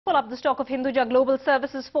Pull up the stock of Hinduja Global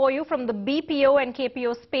Services for you from the BPO and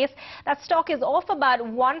KPO space. That stock is off about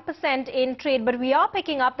 1% in trade, but we are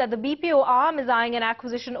picking up that the BPO arm is eyeing an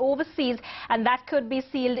acquisition overseas, and that could be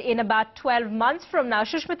sealed in about 12 months from now.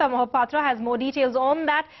 Shushmita Mohapatra has more details on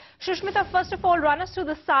that. Shushmita, first of all, run us through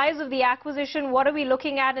the size of the acquisition. What are we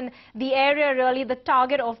looking at in the area, really, the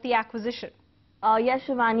target of the acquisition? Yes,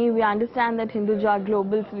 Shivani, we understand that Hinduja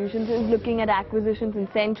Global Solutions is looking at acquisitions in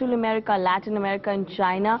Central America, Latin America and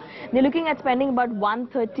China. They're looking at spending about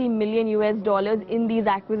 $130 million in these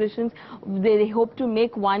acquisitions. They hope to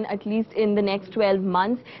make one at least in the next 12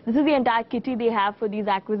 months. This is the entire kitty they have for these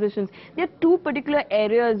acquisitions. There are two particular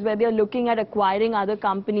areas where they're looking at acquiring other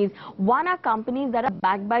companies. One are companies that are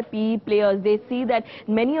backed by PE players. They see that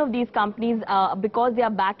many of these companies, because they are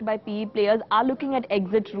backed by PE players, are looking at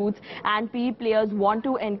exit routes, and PE players want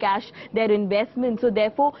to encash their investment. So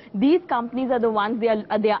therefore, these companies are the ones they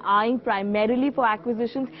are eyeing primarily for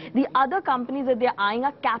acquisitions. The other companies that they are eyeing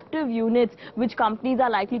are captive units, which companies are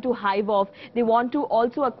likely to hive off. They want to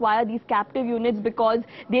also acquire these captive units because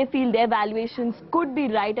they feel their valuations could be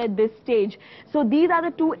right at this stage. So these are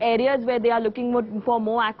the two areas where they are looking for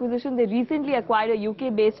more acquisitions. They recently acquired a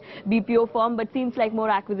UK-based BPO firm, but seems like more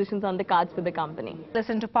acquisitions on the cards for the company.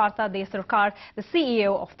 Listen to Partha Desarkar, the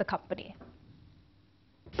CEO of the company.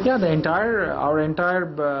 Yeah, our entire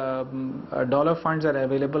dollar funds that are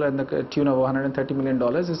available in the tune of $130 million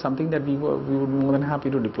is something that we would be more than happy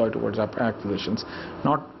to deploy towards our acquisitions.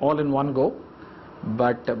 Not all in one go,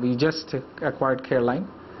 but we just acquired Careline.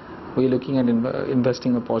 We're looking at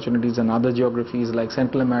investing opportunities in other geographies like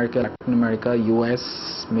Central America, Latin America,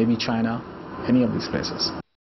 US, maybe China, any of these places.